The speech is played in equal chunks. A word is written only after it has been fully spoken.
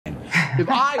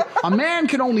A man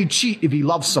can only cheat if he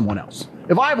loves someone else.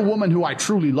 If I have a woman who I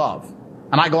truly love,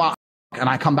 and I go out and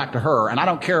I come back to her, and I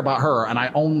don't care about her, and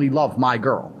I only love my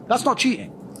girl, that's not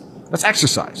cheating. That's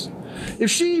exercise. If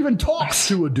she even talks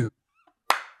to a dude.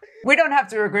 We don't have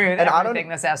to agree with everything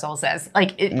this asshole says.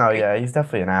 Yeah, he's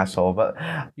definitely an asshole, but...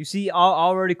 You see,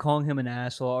 already calling him an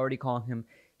asshole, already calling him...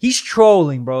 He's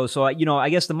trolling, bro. So, I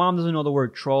guess the mom doesn't know the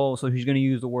word troll, so she's going to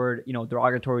use the word,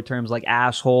 derogatory terms like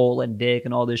asshole and dick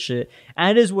and all this shit.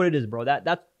 And it is what it is, bro.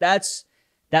 That's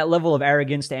that level of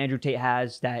arrogance that Andrew Tate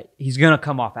has, that he's going to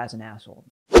come off as an asshole.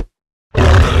 3,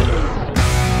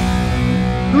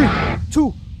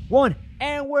 2, 1,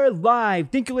 and we're live.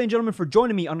 Thank you, ladies and gentlemen, for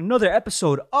joining me on another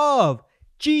episode of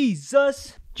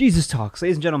Jesus Talks.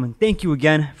 Ladies and gentlemen, thank you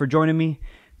again for joining me.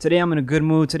 Today I'm in a good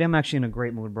mood. Today I'm actually in a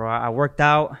great mood, bro. I worked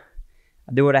out.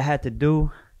 I did what I had to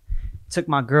do. Took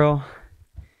my girl.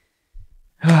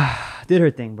 Did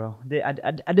her thing, bro.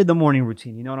 I did the morning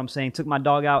routine. You know what I'm saying? Took my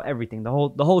dog out. Everything. The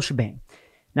whole shebang.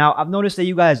 Now I've noticed that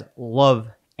you guys love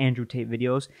Andrew Tate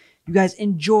videos. You guys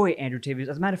enjoy Andrew Tate videos.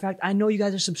 As a matter of fact, I know you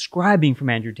guys are subscribing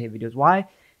from Andrew Tate videos. Why?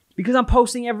 Because I'm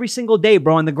posting every single day,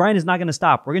 bro, and the grind is not going to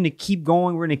stop. We're going to keep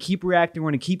going. We're going to keep reacting.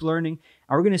 We're going to keep learning.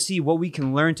 And we're going to see what we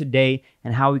can learn today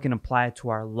and how we can apply it to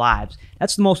our lives.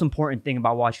 That's the most important thing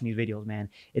about watching these videos, man.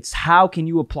 It's how can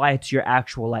you apply it to your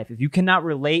actual life. If you cannot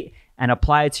relate and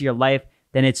apply it to your life,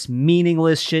 then it's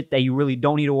meaningless shit that you really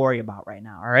don't need to worry about right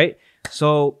now, all right?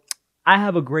 So I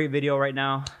have a great video right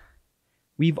now.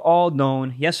 We've all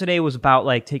known. Yesterday was about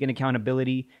taking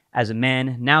accountability as a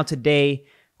man. Now today,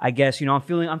 I guess, I'm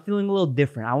feeling a little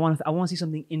different. I want to see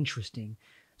something interesting.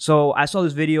 So I saw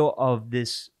this video of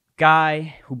this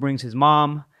guy who brings his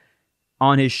mom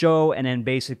on his show, and then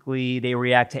basically they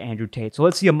react to Andrew Tate. So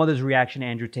let's see a mother's reaction to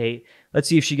Andrew Tate. Let's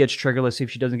see if she gets triggered. Let's see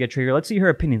if she doesn't get triggered. Let's see her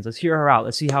opinions. Let's hear her out.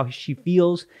 Let's see how she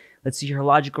feels. Let's see her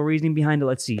logical reasoning behind it.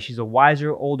 Let's see. She's a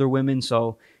wiser, older woman,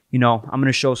 so, I'm going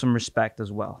to show some respect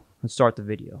as well. Let's start the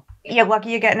video. You're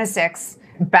lucky you're getting a 6.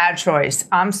 Bad choice.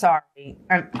 I'm sorry.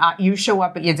 You show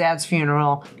up at your dad's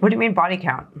funeral. What do you mean body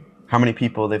count? How many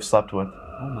people they've slept with?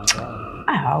 Oh, my God.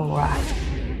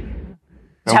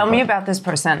 Oh, Tell me about this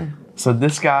person. So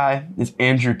this guy is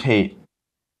Andrew Tate.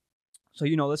 So,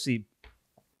 let's see.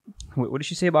 What did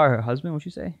she say about her husband? What did she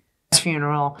say?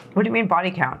 Funeral. What do you mean body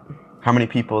count? How many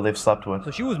people they've slept with?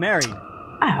 So she was married.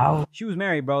 Oh. She was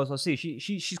married, bro. So let's see.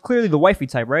 She's clearly the wifey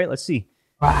type, right? Let's see.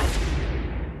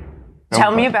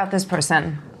 Tell me about this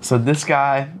person. So this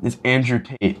guy is Andrew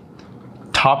Tate.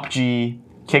 Top G,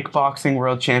 kickboxing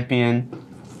world champion,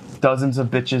 dozens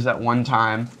of bitches at one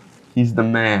time. He's the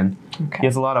man. Okay. He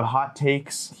has a lot of hot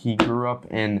takes. He grew up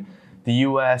in the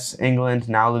US, England,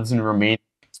 now lives in Romania.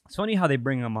 It's funny how they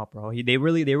bring him up, bro. They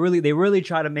really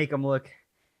try to make him look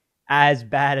as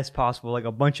bad as possible, like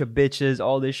a bunch of bitches,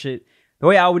 all this shit. The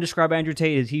way I would describe Andrew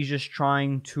Tate is he's just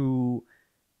trying to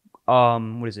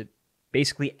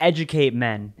basically educate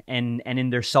men and in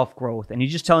their self-growth, and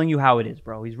he's just telling you how it is,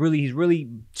 bro. He's really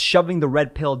shoving the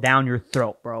red pill down your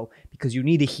throat, bro, because you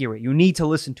need to hear it, you need to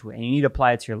listen to it, and you need to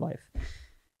apply it to your life.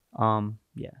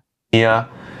 Yeah,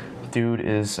 dude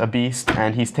is a beast,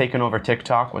 and he's taken over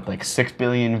TikTok with 6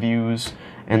 billion views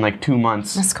in 2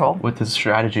 months. That's cool. With his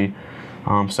strategy.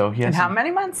 So he has. And how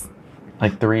many months?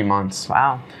 3 months.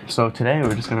 Wow. So today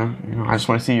we're just gonna, I just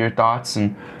want to see your thoughts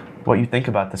and what you think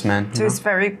about this man. So he's a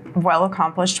very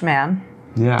well-accomplished man.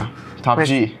 Yeah, top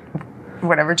G.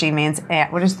 Whatever G means.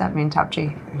 And what does that mean, top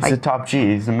G? He's a top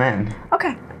G. He's a man.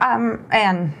 Okay.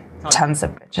 And tons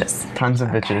of bitches. Tons of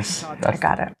bitches. I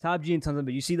got it. Top G and tons of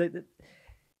bitches. You see,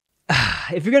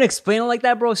 if you're gonna explain it like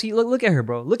that, bro, see, look at her,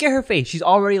 bro. Look at her face. She's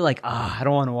already I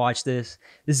don't want to watch this.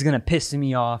 This is gonna piss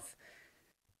me off.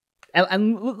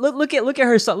 And look at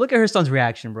her son. Look at her son's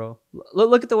reaction, bro.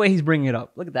 Look at the way he's bringing it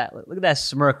up. Look at that. Look at that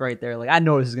smirk right there. I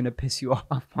know this is gonna piss you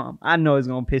off, Mom. I know it's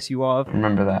gonna piss you off.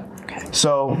 Remember that. Okay.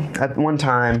 So at one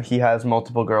time, he has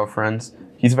multiple girlfriends.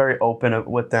 He's very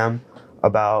open with them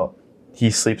about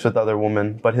he sleeps with other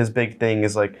women. But his big thing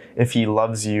is if he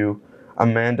loves you, a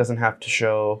man doesn't have to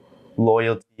show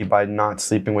loyalty by not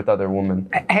sleeping with other women.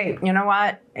 Hey, you know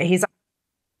what?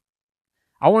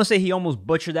 I want to say he almost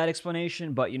butchered that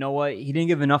explanation, but you know what? He didn't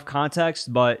give enough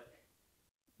context, but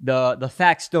the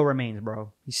fact still remains,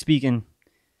 bro. He's speaking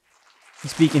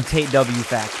Tate W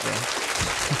facts, bro.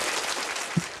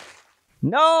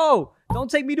 No!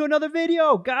 Don't take me to another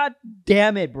video! God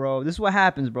damn it, bro. This is what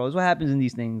happens, bro. This is what happens in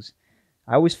these things.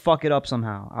 I always fuck it up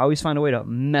somehow. I always find a way to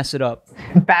mess it up.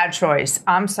 Bad choice.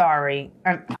 I'm sorry.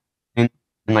 In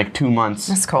 2 months.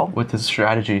 That's cool. With his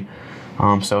strategy.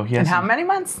 So he has. And how many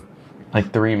months?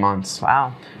 3 months.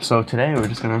 Wow. So today we're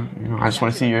just gonna, I just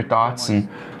want to see your thoughts and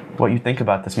what you think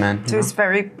about this man. So he's a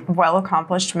very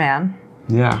well-accomplished man.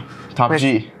 Yeah, top With-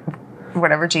 G.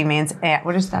 Whatever G means. And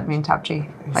what does that mean, top G?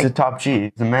 He's a top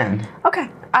G. He's a man. Okay.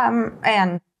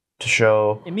 And To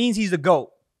show. It means he's a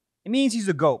GOAT. It means he's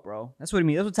a GOAT, bro. That's what it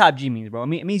means. That's what top G means, bro. It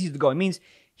means he's the GOAT. It means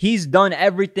he's done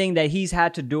everything that he's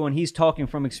had to do, and he's talking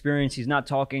from experience. He's not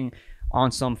talking on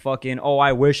some fucking, oh,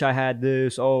 I wish I had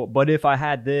this, oh, but if I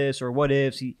had this, or what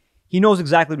ifs. He knows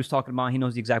exactly what he's talking about. He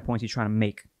knows the exact points he's trying to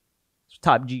make. It's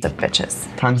top G. the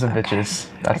bitches. Tons of bitches.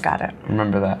 I got it.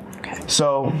 Remember that. Okay.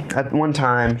 So at one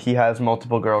time, he has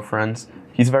multiple girlfriends.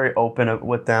 He's very open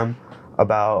with them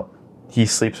about he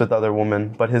sleeps with other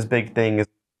women, but his big thing is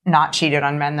Not cheated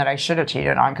on men that I should have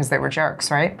cheated on because they were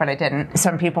jerks, right? But I didn't.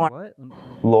 Some people are, What?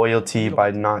 loyalty by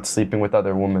not sleeping with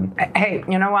other women. hey,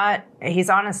 you know what? He's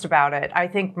honest about it. I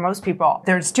think most people,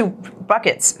 there's two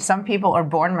buckets. Some people are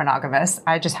born monogamous.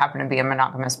 I just happen to be a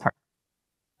monogamous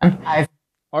person.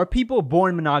 Are people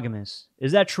born monogamous?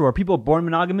 Is that true? Are people born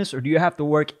monogamous, or do you have to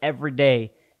work every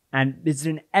day and it's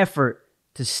an effort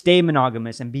to stay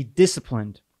monogamous and be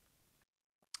disciplined?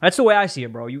 That's the way I see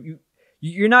it, bro.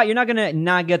 You're not gonna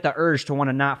not get the urge to want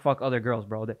to not fuck other girls,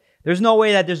 bro. There's no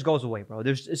way that this goes away, bro.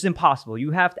 It's impossible.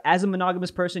 You have to, as a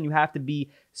monogamous person, you have to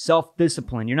be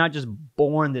self-disciplined. You're not just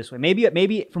born this way.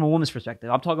 Maybe from a woman's perspective.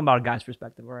 I'm talking about a guy's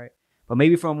perspective, all right? But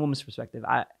maybe from a woman's perspective,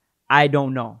 I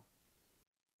don't know.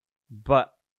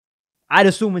 But I'd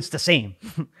assume it's the same.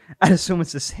 I'd assume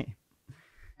it's the same.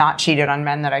 Not cheated on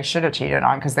men that I should have cheated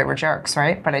on because they were jerks,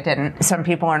 right? But I didn't. Some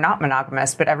people are not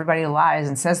monogamous, but everybody lies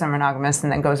and says they're monogamous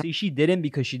and then goes. See, she didn't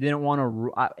because she didn't want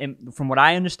to. From what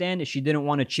I understand, is she didn't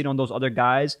want to cheat on those other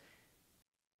guys.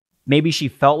 Maybe she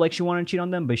felt like she wanted to cheat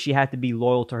on them, but she had to be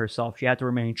loyal to herself. She had to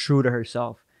remain true to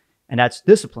herself, and that's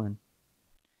discipline.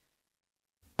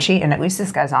 Cheat, and at least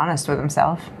this guy's honest with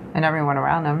himself and everyone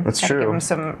around him. That's Gotta true. Give him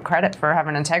some credit for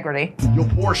having integrity. You'll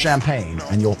pour champagne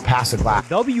and you'll pass it back.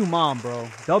 W mom, bro.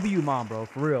 W mom, bro.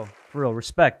 For real. For real.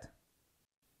 Respect.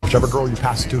 Whichever girl you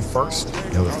pass it to first,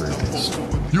 the other three are pissed.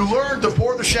 You learn to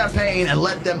pour the champagne and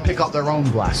let them pick up their own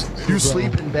glasses. You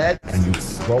sleep in bed and you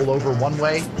roll over one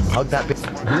way, hug that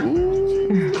bitch.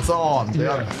 Ooh, it's on.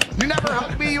 You never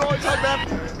hug me, you always hug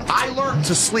them. I learned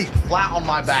to sleep flat on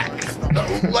my back.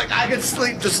 Like I can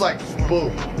sleep just like,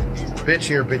 boom. Bitch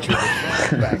here, bitch here, bitch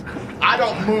here. Back. I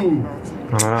don't move.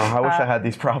 I don't know. I wish I had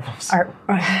these problems.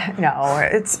 No,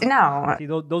 it's no. See,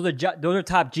 those are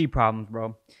top G problems,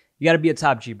 bro. You got to be a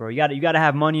top G, bro. You got to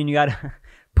have money and you got to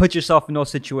put yourself in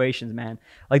those situations, man.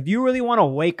 Like, do you really want to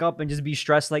wake up and just be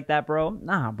stressed like that, bro?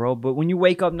 Nah, bro. But when you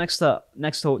wake up next to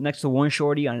one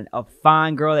shorty, on a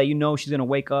fine girl that you know she's gonna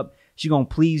wake up, she's gonna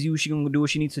please you, she's gonna do what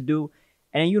she needs to do,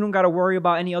 and you don't gotta worry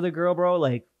about any other girl, bro.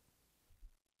 Like,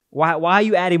 why are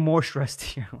you adding more stress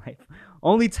to your life?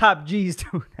 Only top G's do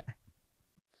that.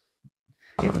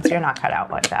 You're not cut out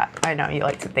like that. I know you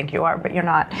like to think you are, but you're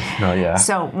not. No, yeah.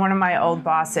 So one of my old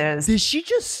bosses. Did she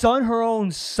just son her own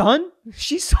son?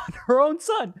 She son her own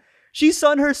son. She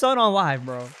son her son on live,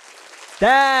 bro.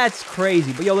 That's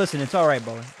crazy. But yo, listen, it's all right,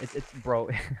 bro. It's bro,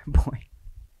 boy.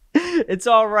 It's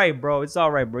all right, bro. It's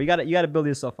all right, bro. You gotta build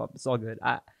yourself up. It's all good.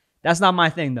 That's not my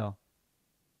thing, though.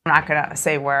 I'm not gonna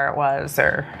say where it was,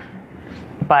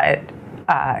 but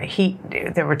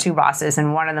there were two bosses,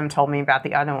 and one of them told me about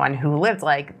the other one who lived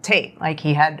like Tate. Like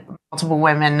he had multiple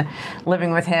women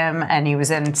living with him, and he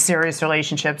was in serious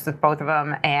relationships with both of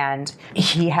them, and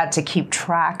he had to keep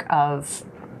track of.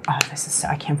 Oh,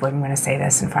 I can't believe I'm going to say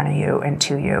this in front of you and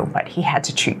to you, but he had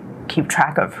to keep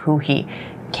track of who he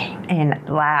came in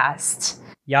last.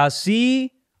 Y'all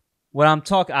see what I'm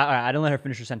talking? I didn't let her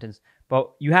finish her sentence. But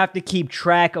you have to keep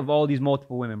track of all these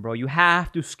multiple women, bro. You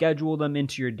have to schedule them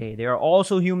into your day. They are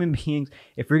also human beings.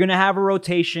 If you're going to have a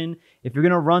rotation, if you're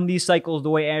going to run these cycles the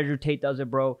way Andrew Tate does it,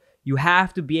 bro, you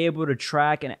have to be able to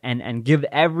track and give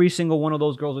every single one of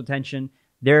those girls attention.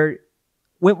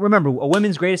 Remember, a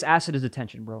woman's greatest asset is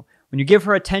attention, bro. When you give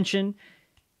her attention,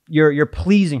 you're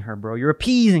pleasing her, bro. You're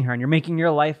appeasing her, and you're making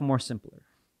your life more simpler.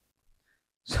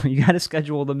 So you got to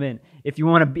schedule them in if you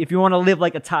want to live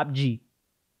like a top G.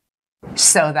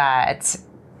 So that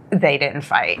they didn't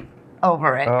fight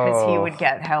over it, because he would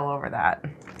get hell over that.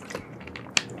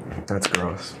 That's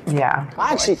gross. Yeah.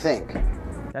 I actually think.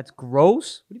 That's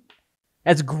gross?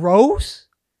 That's gross?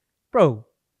 Bro,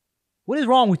 what is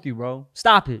wrong with you, bro?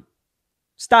 Stop it.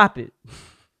 Stop it.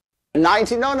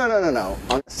 19. No. I'm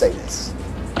gonna say this.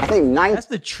 I think 19. That's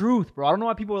the truth, bro. I don't know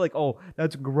why people are like, oh,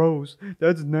 that's gross.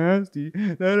 That's nasty.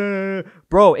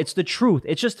 Bro, it's the truth.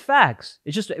 It's just facts.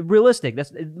 It's just realistic.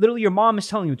 That's literally your mom is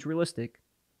telling you it's realistic.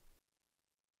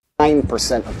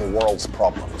 9% of the world's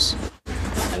problems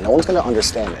And no one's going to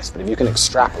understand this, but if you can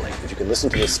extrapolate, if you can listen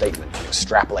to this statement and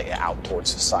extrapolate it out towards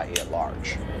society at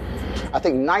large, I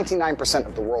think 99%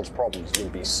 of the world's problems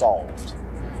would be solved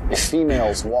if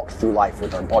females walked through life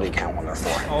with their body count on their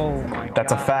forehead. Oh my god.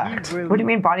 That's a fact. What do you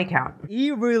mean body count?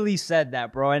 He really said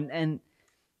that, bro. And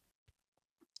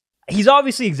he's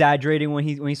obviously exaggerating when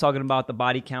he's talking about the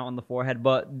body count on the forehead,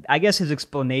 but I guess his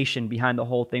explanation behind the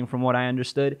whole thing, from what I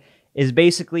understood, is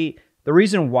basically the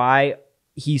reason why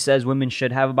he says women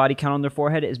should have a body count on their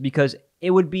forehead is because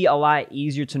it would be a lot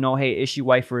easier to know, hey, is she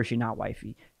wifey or is she not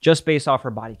wifey, just based off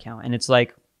her body count. And it's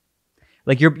like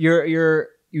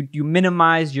you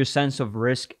minimize your sense of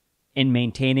risk in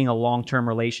maintaining a long-term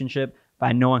relationship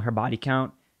by knowing her body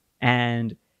count.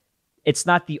 And it's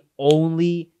not the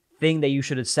only thing that you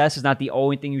should assess. It's not the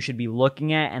only thing you should be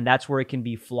looking at. And that's where it can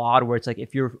be flawed, where it's like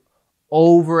if you're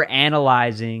over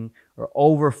analyzing or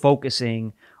over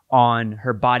focusing on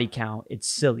her body count, it's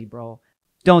silly, bro.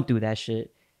 Don't do that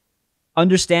shit.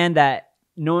 Understand that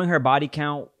knowing her body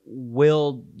count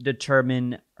will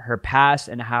determine her past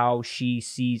and how she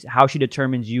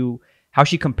determines you, how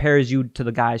she compares you to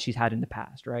the guys she's had in the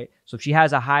past, right? So if she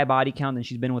has a high body count, then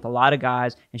she's been with a lot of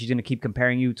guys and she's going to keep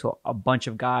comparing you to a bunch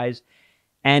of guys.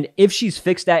 And if she's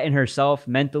fixed that in herself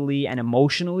mentally and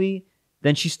emotionally,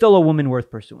 then she's still a woman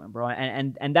worth pursuing, bro.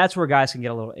 And that's where guys can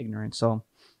get a little ignorant. So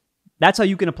that's how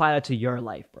you can apply that to your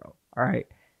life, bro. All right.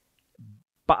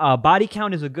 Body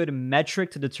count is a good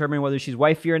metric to determine whether she's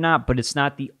wifey or not, but it's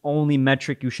not the only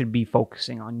metric you should be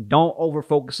focusing on. Don't over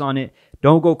focus on it.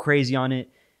 Don't go crazy on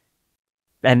it.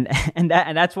 And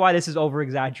that's why this is over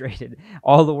exaggerated.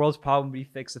 All the world's problem would be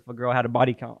fixed if a girl had a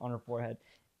body count on her forehead.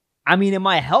 I mean, it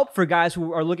might help for guys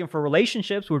who are looking for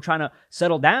relationships, who are trying to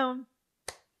settle down.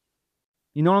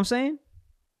 You know what I'm saying?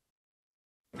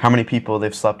 How many people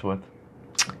they've slept with?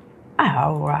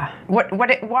 Oh,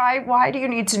 why do you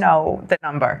need to know the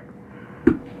number?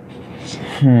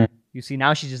 You see,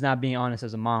 now she's just not being honest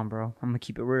as a mom, bro. I'm gonna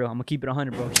keep it real. I'm gonna keep it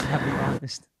 100, bro. She's not being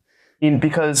honest.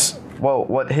 Because, well,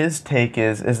 what his take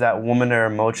is that women are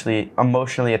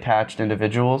emotionally attached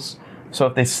individuals. So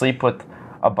if they sleep with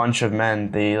a bunch of men,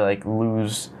 they like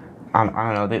lose, I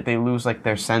don't know, they lose like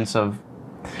their sense of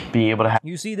being able to have.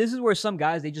 You see, this is where some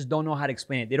guys, they just don't know how to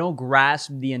explain it. They don't grasp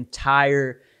the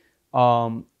entire,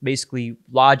 basically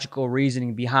logical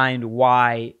reasoning behind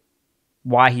why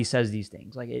he says these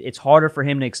things. Like it's harder for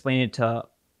him to explain it to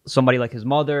somebody like his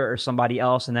mother or somebody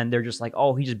else, and then they're just like,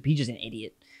 oh, he's just an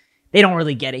idiot. They don't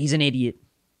really get it. He's an idiot.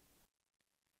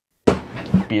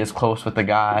 Be as close with the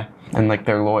guy and like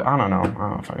their lawyer. I don't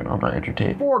know if I can know about Andrew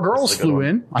Tate. 4 girls flew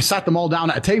in. I sat them all down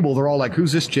at a table. They're all like,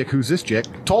 who's this chick? Who's this chick?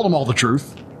 Told them all the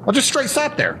truth. I just straight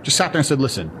sat there. Just sat there and said,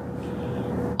 listen,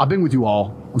 I've been with you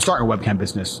all. I'm starting a webcam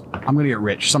business. I'm going to get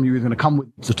rich. Some of you are going to come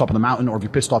with to the top of the mountain, or if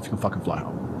you're pissed off, you can fucking fly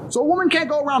home. So a woman can't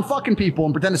go around fucking people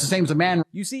and pretend it's the same as a man.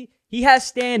 You see, he has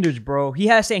standards, bro. He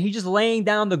has standards. He's just laying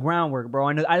down the groundwork, bro.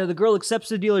 And either the girl accepts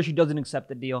the deal or she doesn't accept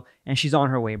the deal, and she's on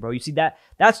her way, bro. You see,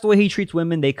 that's the way he treats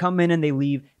women. They come in and they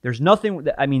leave. There's nothing,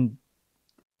 I mean,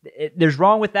 there's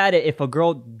wrong with that if a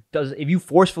girl does, if you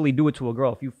forcefully do it to a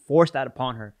girl, if you force that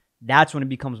upon her, that's when it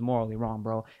becomes morally wrong,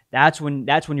 bro. That's when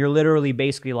you're literally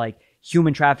basically like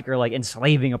human trafficker, like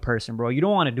enslaving a person, bro. You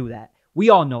don't want to do that. We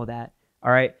all know that,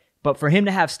 all right? But for him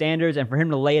to have standards and for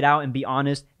him to lay it out and be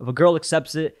honest, if a girl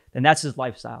accepts it, then that's his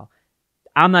lifestyle.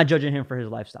 I'm not judging him for his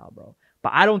lifestyle, bro.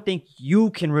 But I don't think you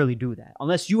can really do that.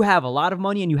 Unless you have a lot of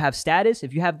money and you have status,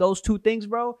 if you have those 2 things,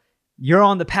 bro, you're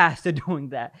on the path to doing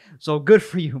that. So good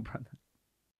for you, brother.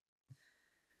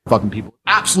 Fucking people.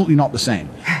 Absolutely not the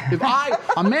same.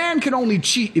 A man can only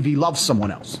cheat if he loves someone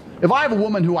else. If I have a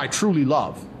woman who I truly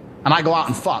love, and I go out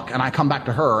and fuck, and I come back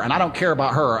to her, and I don't care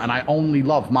about her, and I only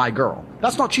love my girl,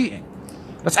 that's not cheating.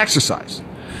 That's exercise.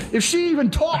 If she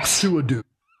even talks to a dude.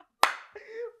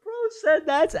 Bro said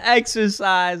that's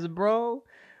exercise, bro.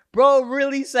 Bro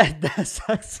really said that's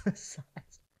exercise.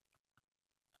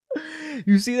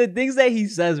 You see the things that he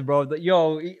says, bro.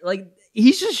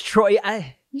 He's just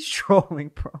he's trolling,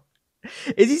 bro.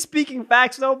 Is he speaking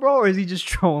facts though, bro, or is he just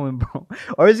trolling, bro?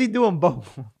 Or is he doing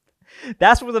both?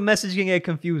 That's where the message can get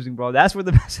confusing, bro.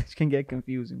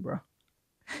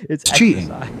 It's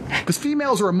cheating. Because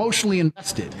females are emotionally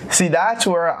invested. See, that's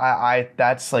where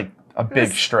that's like a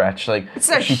big stretch. Like,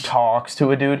 if she talks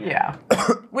to a dude. Yeah.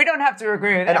 We don't have to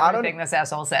agree with everything this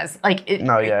asshole says.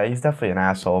 Yeah, he's definitely an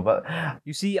asshole. But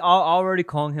you see, already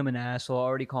calling him an asshole,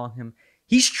 already calling him.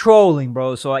 He's trolling,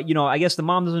 bro. So, I guess the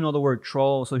mom doesn't know the word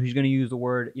troll, so she's going to use the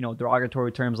word,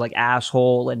 derogatory terms like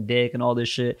asshole and dick and all this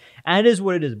shit. And it is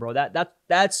what it is, bro.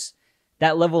 That's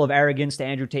that level of arrogance that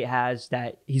Andrew Tate has,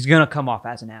 that he's going to come off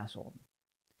as an asshole.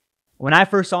 When I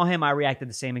first saw him, I reacted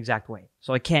the same exact way.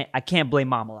 So I can't blame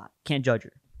mom a lot. Can't judge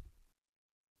her.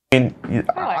 I mean,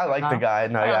 I like the guy.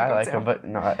 No, yeah, I like him, but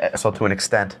no, so to an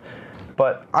extent.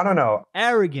 But I don't know.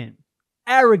 Arrogance.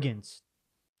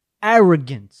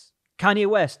 Kanye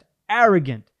West,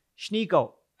 arrogant.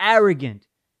 Sneeko, arrogant.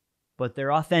 But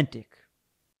they're authentic.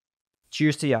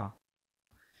 Cheers to y'all.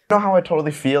 You know how I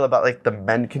totally feel about like the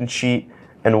men can cheat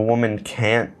and a woman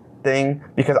can't thing?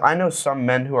 Because I know some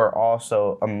men who are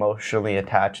also emotionally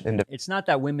attached into. It's not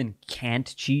that women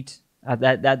can't cheat.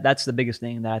 That's the biggest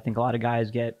thing that I think a lot of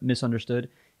guys get misunderstood.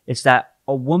 It's that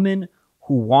a woman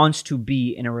who wants to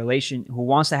be in a who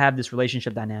wants to have this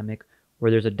relationship dynamic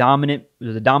where there's a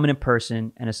dominant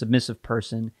person and a submissive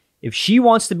person. If she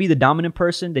wants to be the dominant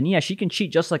person, then yeah, she can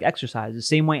cheat just like exercise, the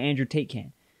same way Andrew Tate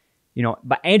can. You know,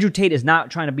 but Andrew Tate is not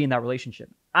trying to be in that relationship.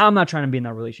 I'm not trying to be in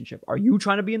that relationship. Are you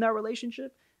trying to be in that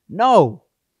relationship? No.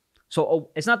 So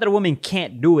it's not that a woman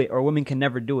can't do it or a woman can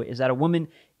never do it. It's that a woman,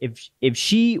 if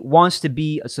she wants to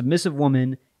be a submissive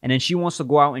woman and then she wants to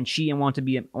go out and cheat and wants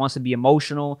to be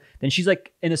emotional, then she's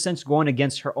like, in a sense, going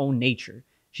against her own nature.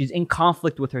 She's in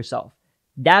conflict with herself.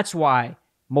 That's why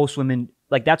most women,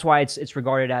 like, that's why it's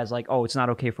regarded as like, oh, it's not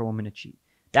okay for a woman to cheat.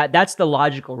 That's the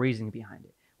logical reasoning behind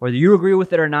it. Whether you agree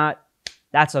with it or not,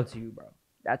 that's up to you, bro.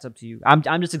 That's up to you.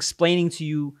 I'm just explaining to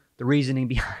you the reasoning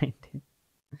behind it.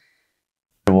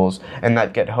 And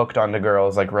that get hooked onto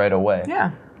girls like right away.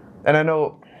 Yeah. And I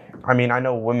know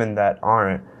women that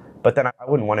aren't, but then I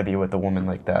wouldn't want to be with a woman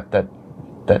like that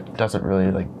doesn't really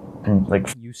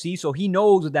like. You see, so he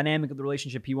knows the dynamic of the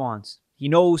relationship he wants. He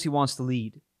knows he wants to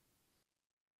lead.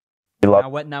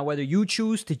 Now, whether you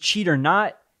choose to cheat or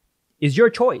not is your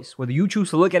choice. Whether you choose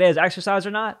to look at it as exercise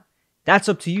or not, that's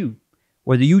up to you.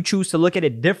 Whether you choose to look at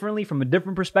it differently, from a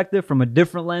different perspective, from a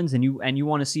different lens, and you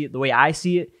want to see it the way I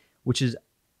see it, which is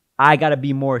I got to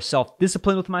be more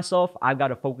self-disciplined with myself. I've got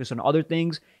to focus on other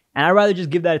things. And I'd rather just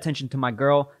give that attention to my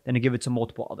girl than to give it to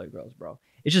multiple other girls, bro.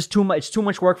 It's just too much. It's too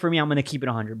much work for me. I'm going to keep it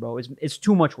 100, bro. It's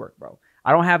too much work, bro.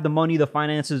 I don't have the money, the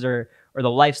finances, or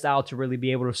the lifestyle to really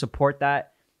be able to support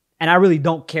that. And I really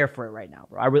don't care for it right now,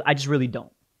 bro. I just really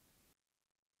don't.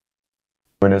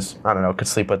 I don't know, could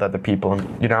sleep with other people,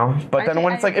 you know? But then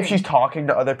when it's like, if she's talking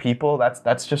to other people,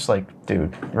 that's just like,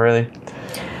 dude, really?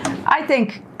 I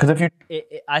think... Because if you...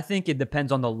 I think it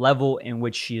depends on the level in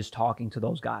which she is talking to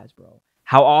those guys, bro.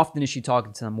 How often is she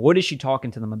talking to them? What is she talking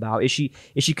to them about? Is she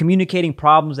communicating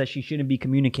problems that she shouldn't be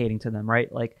communicating to them,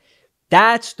 right? Like,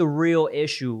 that's the real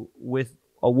issue with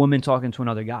a woman talking to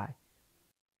another guy.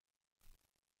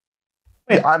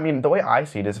 I mean, the way I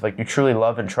see it is, if like you truly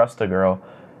love and trust a girl,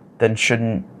 then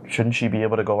shouldn't she be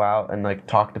able to go out and like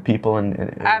talk to people and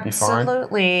be fine?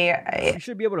 Absolutely. You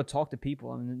should be able to talk to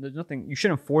people. I mean, there's nothing, you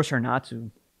shouldn't force her not to.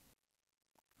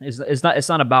 It's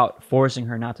not about forcing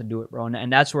her not to do it, bro.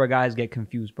 And that's where guys get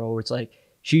confused, bro. It's like,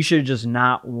 she should just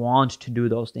not want to do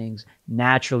those things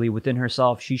naturally within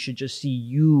herself. She should just see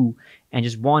you and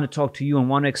just want to talk to you and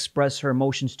want to express her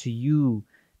emotions to you.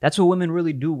 That's what women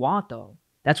really do want, though.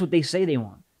 That's what they say they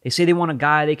want. They say they want a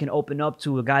guy they can open up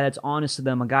to, a guy that's honest to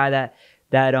them, a guy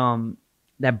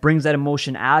that brings that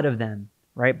emotion out of them,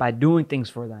 right? By doing things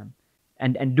for them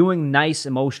and doing nice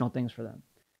emotional things for them.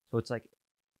 So it's like,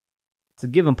 it's a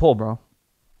give and pull, bro.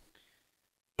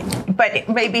 But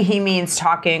maybe he means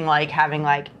talking, like having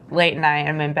like late night,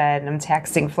 I'm in bed and I'm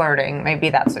texting, flirting. Maybe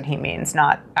that's what he means,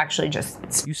 not actually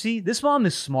just... You see, this mom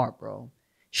is smart, bro.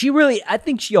 She really, I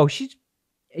think she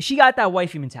got that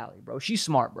wifey mentality, bro. She's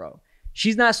smart, bro.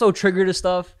 She's not so triggered to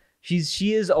stuff.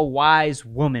 She is a wise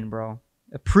woman, bro.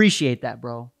 Appreciate that,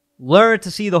 bro. Learn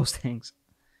to see those things.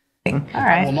 All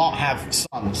right. I will not have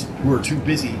sons who are too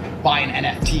busy buying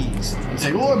NFTs and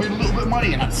say, oh, I made a little bit of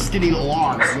money and have skinny little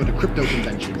arms and go to crypto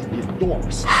conventions and be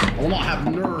dorks. I will not have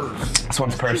nerds. This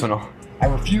one's personal. I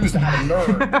refuse to have a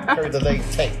nerd carry the late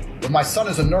Tate. If my son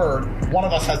is a nerd, one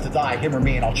of us has to die, him or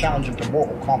me, and I'll challenge him to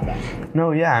Mortal Kombat.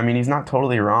 No, yeah, I mean, he's not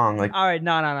totally wrong. Like, all right,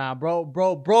 no,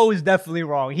 bro is definitely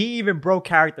wrong. He even broke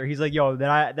character. He's like, yo, did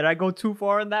I go too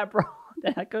far in that, bro?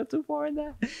 Did I go too far in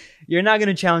that? You're not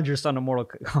gonna challenge your son to Mortal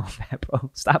Kombat, bro.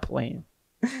 Stop playing.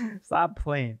 Stop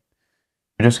playing.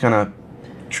 You're just gonna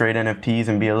trade NFTs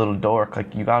and be a little dork.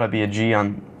 Like, you gotta be a G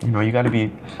on, you gotta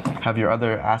have your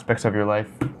other aspects of your life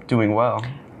doing well.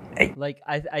 Like,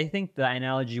 I think the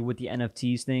analogy with the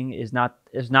NFTs thing is not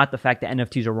the fact that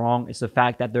NFTs are wrong. It's the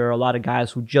fact that there are a lot of guys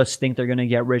who just think they're gonna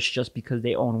get rich just because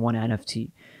they own one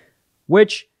NFT,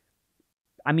 which,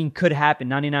 I mean, could happen.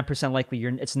 99% likely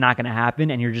it's not gonna happen,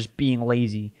 and you're just being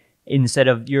lazy. Instead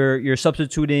of you're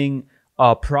substituting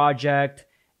a project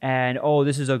and, oh,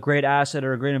 this is a great asset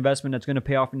or a great investment that's going to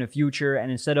pay off in the future.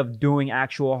 And instead of doing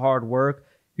actual hard work,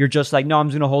 You're just like, no, I'm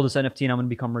just going to hold this NFT and I'm going to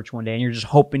become rich one day. And you're just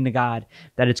hoping to God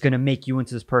that it's going to make you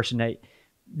into this person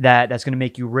that's going to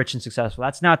make you rich and successful.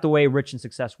 That's not the way rich and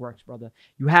success works, brother.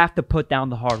 You have to put down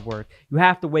the hard work. You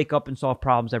have to wake up and solve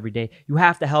problems every day. You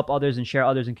have to help others and share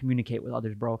others and communicate with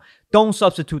others, bro. Don't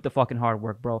substitute the fucking hard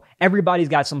work, bro. Everybody's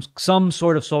got some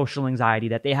sort of social anxiety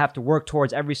that they have to work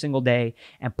towards every single day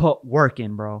and put work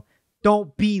in, bro.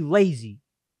 Don't be lazy.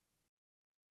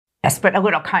 Yes, but a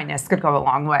little kindness could go a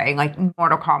long way. Like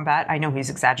Mortal Kombat, I know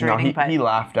he's exaggerating, but he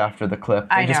laughed after the clip.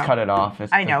 They just cut it off.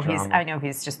 I know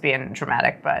he's just being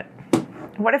dramatic, but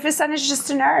what if his son is just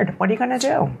a nerd? What are you gonna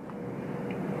do?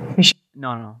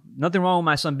 No. Nothing wrong with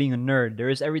my son being a nerd. There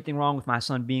is everything wrong with my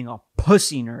son being a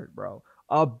pussy nerd, bro.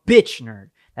 A bitch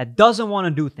nerd that doesn't want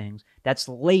to do things, that's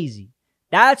lazy.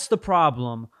 That's the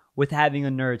problem with having a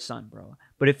nerd son, bro.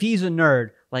 But if he's a nerd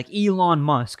like Elon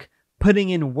Musk, putting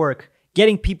in work,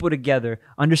 getting people together,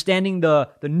 understanding the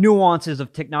nuances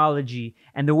of technology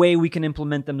and the way we can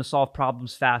implement them to solve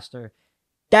problems faster,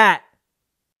 that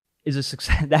is a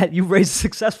success. That you've raised a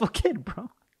successful kid, bro.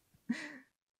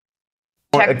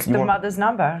 Check the mother's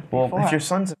number. Well, if your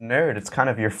son's a nerd, it's kind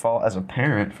of your fault as a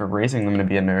parent for raising them to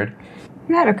be a nerd.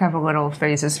 You had a couple little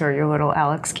phases for your little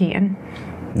Alex Keaton.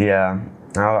 Yeah.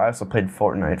 I also played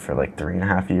Fortnite for like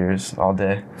 3.5 years all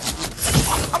day.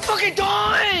 I'm fucking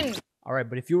done! All right,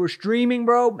 but if you were streaming,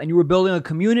 bro, and you were building a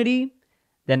community,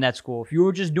 then that's cool. If you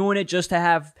were just doing it just to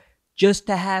have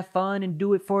fun and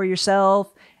do it for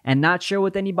yourself and not share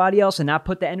with anybody else and not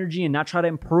put the energy and not try to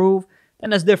improve, then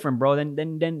that's different, bro.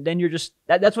 Then you're just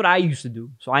that's what I used to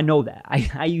do. So I know that.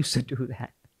 I used to do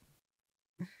that.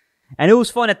 And it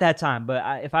was fun at that time,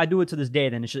 but if I do it to this day,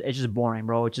 then it's just boring,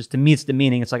 bro. It's just, to me, it's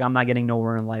demeaning. It's like I'm not getting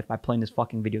nowhere in life by playing this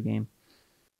fucking video game.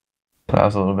 That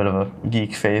was a little bit of a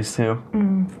geek phase too.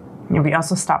 Yeah, we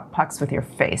also stopped pucks with your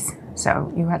face,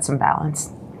 so you had some balance.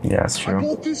 Yeah, that's true. I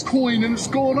bought this coin and it's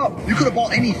going up. You could have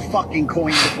bought any fucking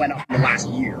coin that went up in the last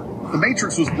year. The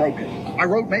Matrix was broken. I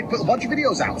put a bunch of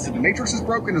videos out and said the Matrix is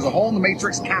broken, there's a hole in the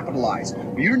Matrix, capitalize.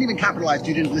 But you didn't even capitalize,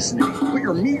 you didn't listen to me. Put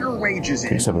your meager wages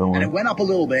in, and it went up a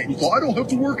little bit, and you thought, I don't have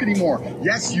to work anymore.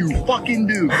 Yes, you fucking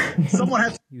do. Someone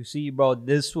has... You see, bro,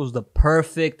 last year was the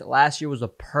perfect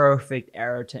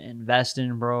era to invest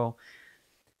in, bro.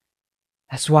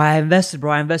 That's why I invested,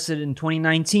 bro. I invested in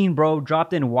 2019, bro.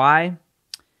 Dropped in. Why?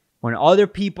 When other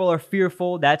people are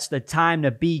fearful, that's the time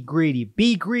to be greedy.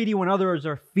 Be greedy when others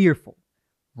are fearful.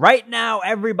 Right now,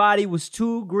 everybody was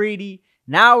too greedy.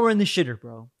 Now we're in the shitter,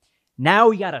 bro. Now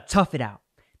we got to tough it out.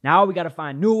 Now we got to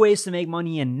find new ways to make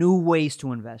money and new ways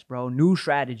to invest, bro. New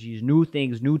strategies, new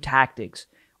things, new tactics.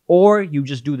 Or you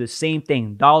just do the same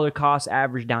thing. Dollar cost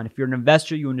average down. If you're an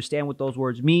investor, you understand what those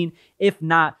words mean. If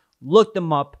not, look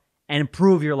them up and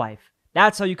improve your life.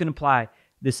 That's how you can apply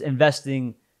this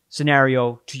investing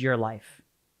scenario to your life.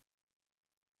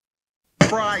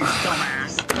 Fries,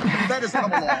 dumbass. The Fed has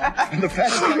come along, and the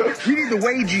Fed is like, we need the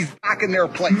wages back in their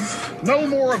place. No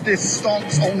more of this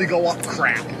stonks only go up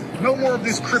crap. No more of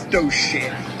this crypto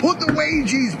shit. Put the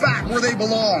wages back where they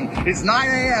belong. It's 9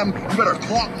 a.m. You better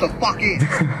clock the fuck in.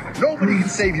 Nobody can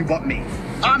save you but me.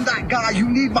 I'm that guy. You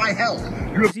need my help.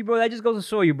 See, bro, that just goes to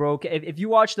show you, bro. If you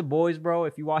watch The Boys, bro,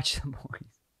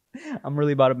 I'm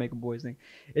really about to make a boys thing.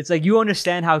 It's like you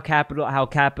understand how capitalist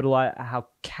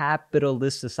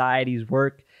societies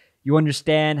work. You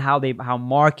understand how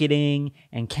marketing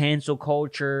and cancel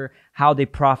culture, how they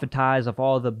profitize of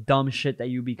all the dumb shit that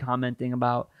you be commenting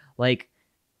about. Like,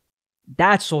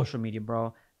 that's social media,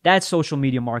 bro. That's social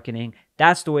media marketing.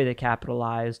 That's the way they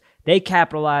capitalize. They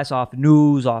capitalize off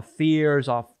news, off fears,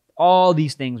 off all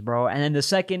these things, bro. And then the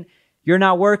second you're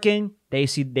not working,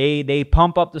 they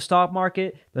pump up the stock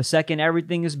market. The second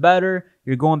everything is better,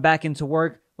 you're going back into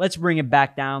work. Let's bring it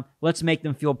back down. Let's make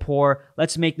them feel poor.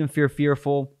 Let's make them feel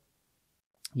fearful.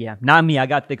 Yeah, not me. I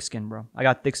got thick skin, bro. I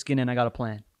got thick skin and I got a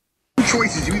plan.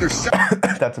 Choices, you either sell...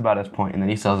 That's about his point, and then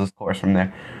he sells his course from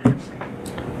there.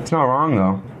 It's not wrong,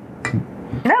 though.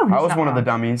 No, I was one of the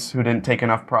dummies who didn't take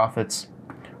enough profits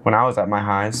when I was at my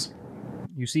highs.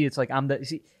 You see, it's like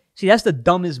See, that's the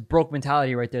dumbest broke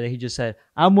mentality right there that he just said.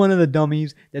 I'm one of the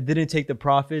dummies that didn't take the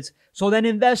profits. So then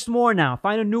invest more now.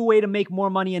 Find a new way to make more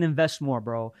money and invest more,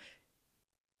 bro.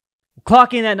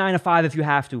 Clock in at 9 to 5 if you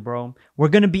have to, bro. We're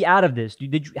going to be out of this.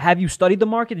 Have you studied the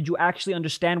market? Did you actually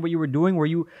understand what you were doing? Were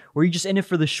you just in it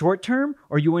for the short term,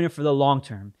 or are you in it for the long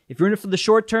term? If you're in it for the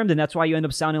short term, then that's why you end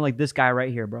up sounding like this guy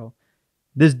right here, bro.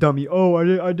 This dummy. Oh,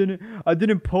 I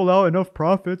didn't pull out enough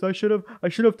profits. I should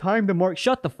have timed the market.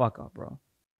 Shut the fuck up, bro.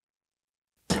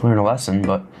 Learn a lesson,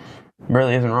 but it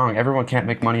really isn't wrong. Everyone can't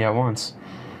make money at once,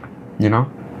 you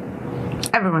know?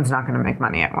 Everyone's not going to make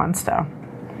money at once, though.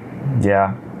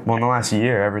 Yeah, Well, in the last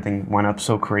year, everything went up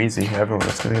so crazy. Everyone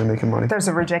was going to be making money. There's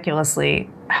a ridiculously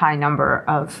high number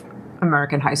of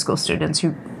American high school students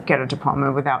who get a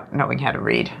diploma without knowing how to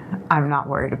read. I'm not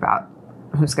worried about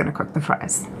who's going to cook the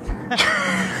fries.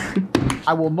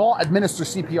 I will not administer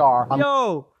CPR.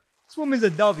 Yo, this woman's a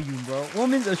W, bro.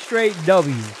 Woman's a straight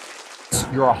W.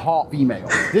 You're a hot female.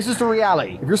 This is the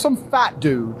reality. If you're some fat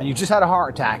dude and you just had a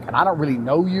heart attack and I don't really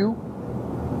know you,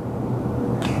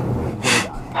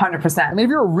 100%. I mean, if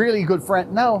you're a really good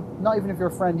friend, no, not even if you're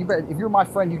a friend. You better, if you're my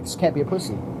friend, you just can't be a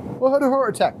pussy. Well, I had a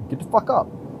heart attack. Get the fuck up.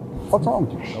 What's wrong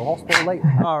with you? Go hospital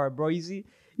later. All right, bro. You see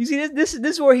this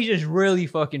is where he's just really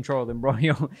fucking trolling, bro.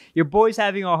 Yo, your boy's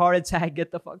having a heart attack.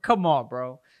 Get the fuck. Come on,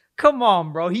 bro. Come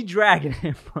on, bro. He dragging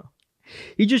him, bro.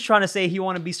 He's just trying to say he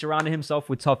want to be surrounding himself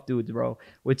with tough dudes, bro.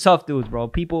 With tough dudes, bro.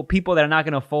 People that are not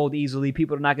gonna fold easily.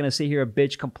 People that are not gonna sit here a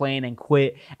bitch, complain, and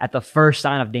quit at the first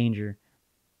sign of danger.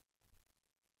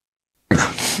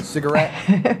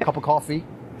 Cigarette, cup of coffee,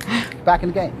 back in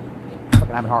the game. Fucking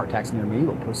having heart attacks near me,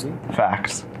 you little pussy.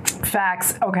 Facts.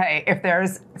 Facts. Okay, if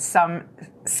there's some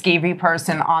skeevy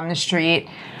person on the street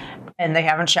and they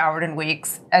haven't showered in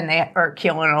weeks and they are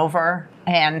keeling over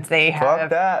and they have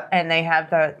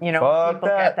the, you know, people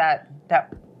get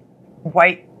that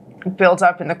white build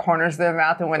up in the corners of their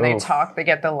mouth, and when they talk they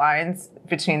get the lines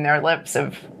between their lips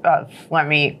of let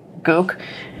me gook.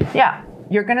 Yeah,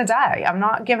 you're gonna die. I'm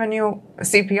not giving you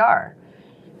CPR.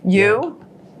 You,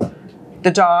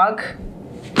 the dog.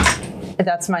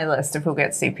 That's my list of who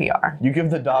gets CPR. You give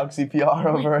the dog CPR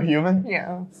over a human?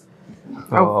 Yeah.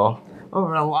 Oh.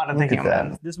 Over a lot of the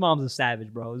humans. This mom's a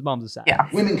savage, bro. This mom's a savage. Yeah.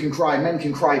 Women can cry, men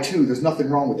can cry too. There's nothing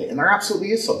wrong with it. And there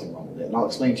absolutely is something wrong with it. And I'll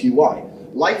explain to you why.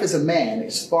 Life as a man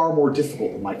is far more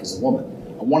difficult than life as a woman.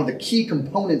 And one of the key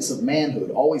components of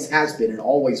manhood always has been and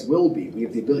always will be. We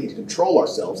have the ability to control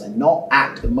ourselves and not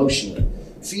act emotionally.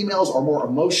 Females are more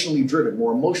emotionally driven,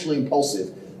 more emotionally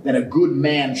impulsive than a good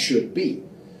man should be.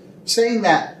 Saying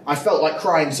that I felt like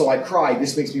crying, so I cried,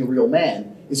 this makes me a real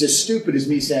man, is as stupid as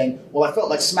me saying, well, I felt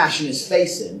like smashing his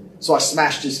face in, so I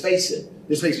smashed his face in.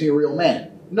 This makes me a real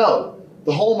man. No.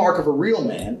 The hallmark of a real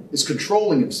man is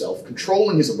controlling himself,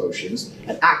 controlling his emotions,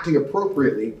 and acting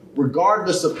appropriately,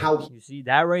 regardless of how he... You see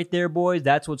that right there, boys?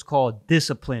 That's what's called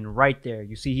discipline right there.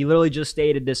 You see, he literally just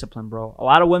stated discipline, bro. A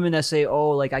lot of women that say,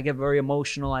 oh, like, I get very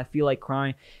emotional, I feel like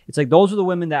crying. It's like, those are the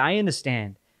women that I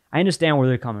understand. I understand where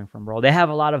they're coming from, bro. They have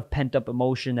a lot of pent-up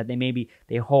emotion that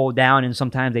they hold down, and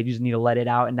sometimes they just need to let it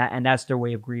out, and that's their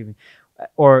way of grieving.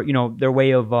 Or, you know, their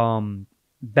way of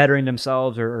bettering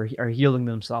themselves or healing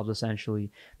themselves,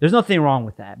 essentially. There's nothing wrong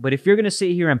with that. But if you're going to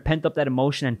sit here and pent up that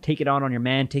emotion and take it out on your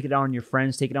man, take it out on your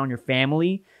friends, take it out on your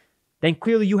family, then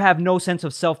clearly you have no sense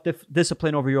of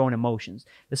self-discipline over your own emotions.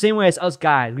 The same way as us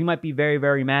guys, we might be very,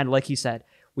 very mad, like he said.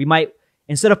 We might...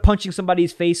 Instead of punching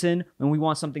somebody's face in when we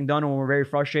want something done or when we're very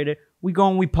frustrated, we go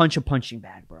and we punch a punching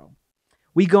bag, bro.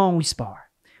 We go and we spar.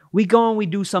 We go and we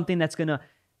do something that's going to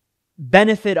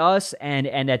benefit us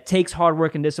and that takes hard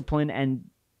work and discipline and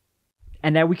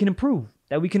that we can improve.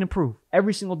 That we can improve.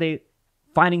 Every single day,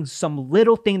 finding some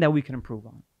little thing that we can improve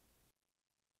on.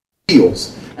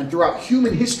 And throughout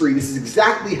human history, this is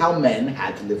exactly how men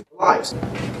had to live their lives.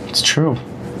 It's true.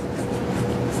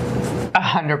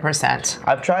 100%.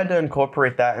 I've tried to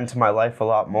incorporate that into my life a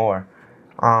lot more.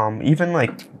 Even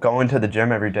like going to the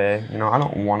gym every day. You know, I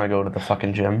don't want to go to the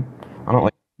fucking gym. I don't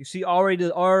like. You see already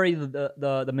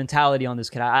the mentality on this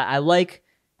kid. I like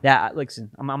that.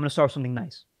 Listen, I'm gonna start with something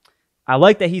nice. I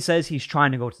like that he says he's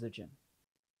trying to go to the gym.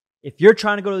 If you're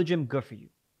trying to go to the gym, good for you.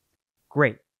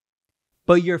 Great.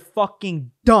 But you're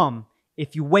fucking dumb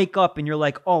if you wake up and you're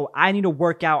like, oh, I need to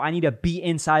work out. I need to be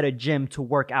inside a gym to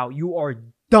work out. You are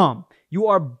dumb. You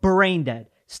are brain dead.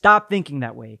 Stop thinking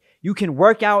that way. You can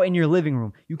work out in your living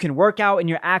room. You can work out in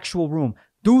your actual room.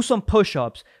 Do some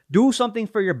push-ups. Do something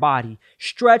for your body.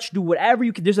 Stretch. Do whatever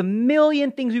you can. There's a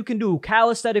million things you can do.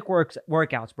 Calisthenic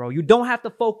workouts, bro. You don't have to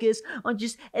focus on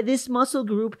just this muscle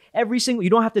group every single... You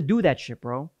don't have to do that shit,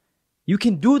 bro. You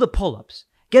can do the pull-ups.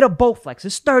 Get a Bowflex.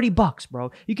 It's $30,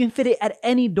 bro. You can fit it at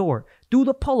any door. Do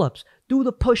the pull-ups. Do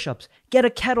the push-ups. Get a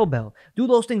kettlebell. Do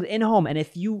those things in home. And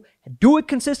if you do it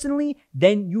consistently,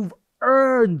 then you've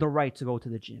earned the right to go to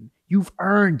the gym. You've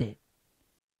earned it.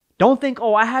 Don't think,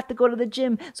 oh, I have to go to the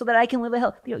gym so that I can live a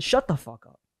healthy... Shut the fuck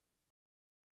up.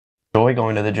 Enjoy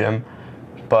going to the gym,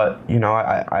 but, you know,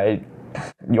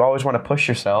 you always want to push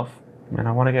yourself, and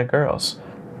I want to get girls.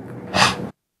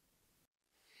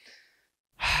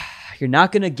 You're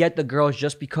not going to get the girls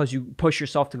just because you push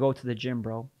yourself to go to the gym,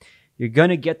 bro. You're going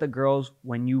to get the girls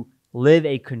when you live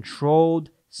a controlled,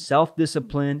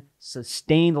 self-disciplined,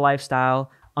 sustained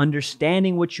lifestyle,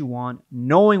 understanding what you want,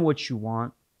 knowing what you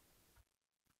want,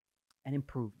 and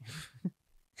improving.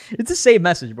 It's a safe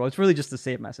message, bro. It's really just a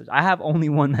safe message. I have only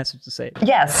one message to say.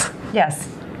 Yes, yes.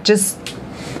 Just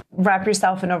wrap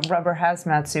yourself in a rubber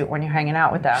hazmat suit when you're hanging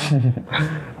out with them.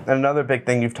 Another big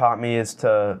thing you've taught me is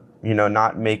to,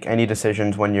 not make any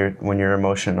decisions when you're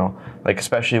emotional, like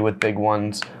especially with big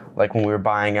ones, like when we were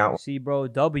buying out. See, bro,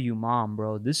 mom,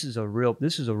 bro. This is a real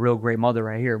great mother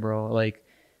right here, bro. Like,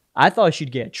 I thought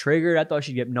she'd get triggered. I thought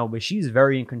she'd get but she's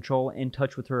very in control, in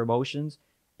touch with her emotions.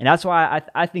 And that's why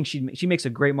I think she makes a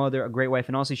great mother, a great wife,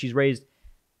 and honestly, she's raised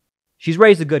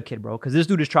a good kid, bro. Because this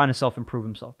dude is trying to self-improve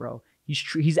himself, bro.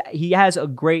 He has a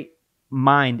great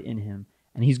mind in him,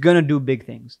 and he's gonna do big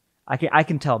things. I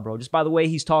can tell, bro. Just by the way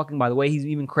he's talking, by the way he's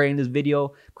even creating this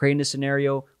video, creating this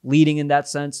scenario, leading in that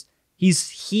sense. He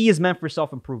is meant for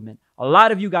self-improvement. A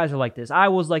lot of you guys are like this. I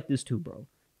was like this too, bro.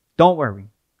 Don't worry.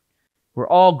 We're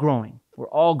all growing. We're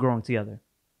all growing together.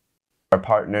 Our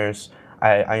partners.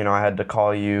 I had to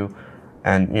call you,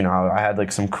 and I had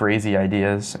like some crazy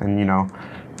ideas, and you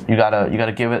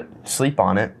gotta give it, sleep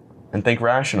on it, and think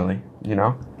rationally.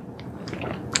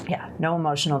 Yeah, no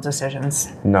emotional decisions.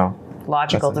 No.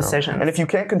 Logical decisions. And if you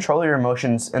can't control your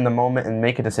emotions in the moment and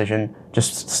make a decision,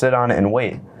 just sit on it and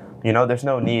wait. There's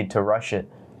no need to rush it.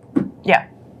 Yeah.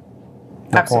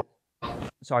 No Absolutely.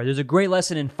 Sorry, there's a great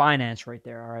lesson in finance right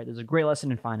there. All right, there's a great lesson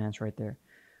in finance right there.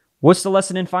 What's the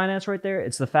lesson in finance right there?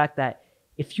 It's the fact that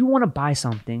if you want to buy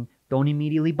something, don't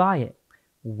immediately buy it.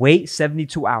 Wait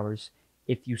 72 hours.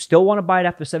 If you still want to buy it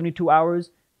after 72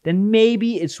 hours, then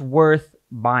maybe it's worth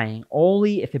buying.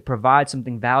 Only if it provides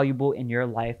something valuable in your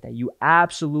life that you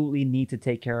absolutely need to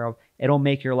take care of. It'll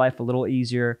make your life a little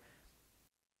easier.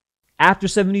 After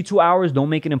 72 hours, don't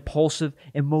make an impulsive,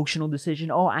 emotional decision.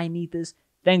 Oh, I need this.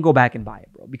 Then go back and buy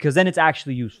it, bro. Because then it's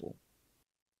actually useful.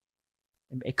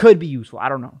 It could be useful. I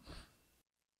don't know.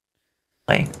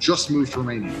 Just moved to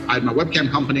Romania. I had my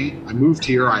webcam company. I moved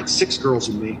here. I had 6 girls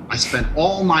with me. I spent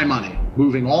all my money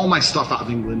moving all my stuff out of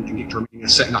England and getting to Romania,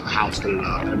 setting up a house.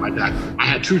 And my dad, I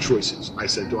had 2 choices. I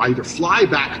said, do I either fly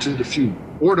back to the funeral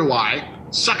or do I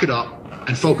suck it up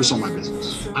and focus on my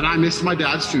business? And I missed my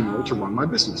dad's funeral to run my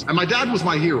business. And my dad was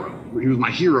my hero. He was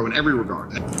my hero in every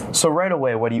regard. So right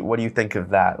away, what do you think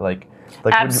of that? Like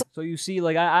so you see,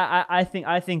 like I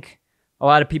think a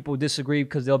lot of people disagree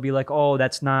because they'll be like, oh,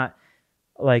 that's not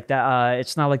like that.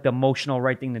 It's not like the emotional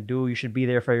right thing to do. You should be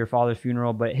there for your father's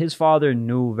funeral. But his father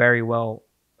knew very well.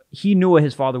 He knew what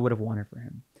his father would have wanted for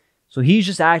him. So he's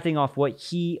just acting off what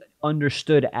he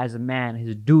understood as a man,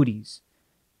 his duties.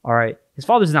 All right. His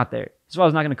father's not there. His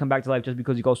father's not going to come back to life just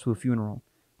because he goes to a funeral.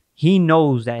 He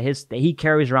knows that he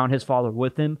carries around his father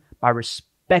with him by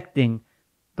respecting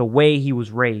the way he was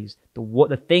raised,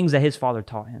 the things that his father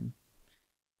taught him.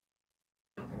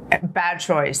 Bad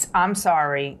choice. I'm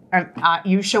sorry.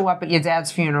 You show up at your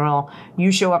dad's funeral.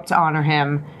 You show up to honor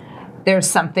him.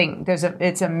 It's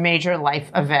a major life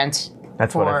event.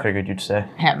 That's what I figured you'd say.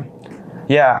 Him.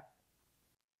 Yeah.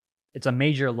 It's a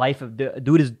major life of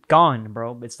dude is gone,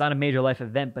 bro. It's not a major life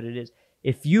event, but it is.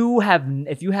 If you have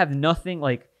nothing,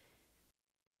 like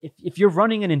if you're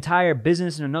running an entire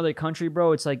business in another country,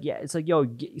 bro, it's like yo,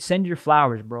 send your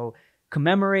flowers, bro.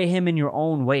 Commemorate him in your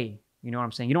own way. You know what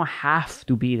I'm saying? You don't have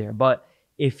to be there, but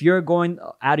if you're going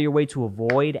out of your way to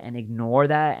avoid and ignore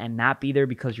that and not be there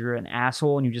because you're an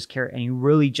asshole and you just care and you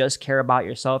really just care about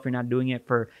yourself, you're not doing it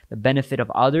for the benefit of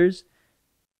others,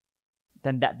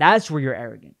 then that's where you're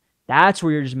arrogant. That's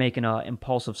where you're just making an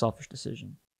impulsive, selfish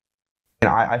decision.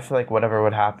 I feel like whatever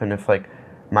would happen if like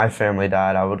my family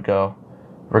died, I would go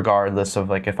regardless of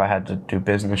like if I had to do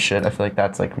business shit. I feel like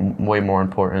that's like way more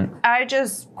important. I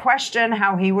just question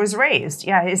how he was raised.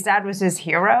 Yeah, his dad was his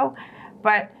hero,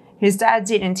 but his dad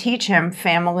didn't teach him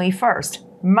family first.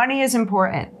 Money is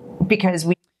important because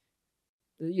we...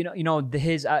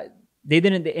 they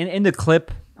didn't, in the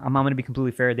clip, I'm going to be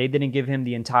completely fair, they didn't give him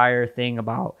the entire thing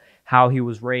about how he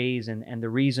was raised and the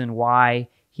reason why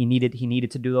he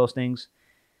needed to do those things.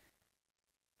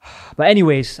 But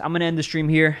anyways, I'm going to end the stream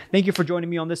here. Thank you for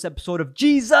joining me on this episode of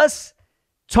Jesus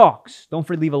Talks. Don't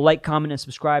forget to leave a like, comment, and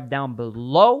subscribe down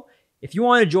below. If you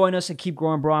want to join us and keep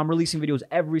growing, bro, I'm releasing videos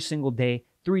every single day,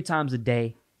 3 times a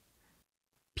day.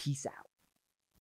 Peace out.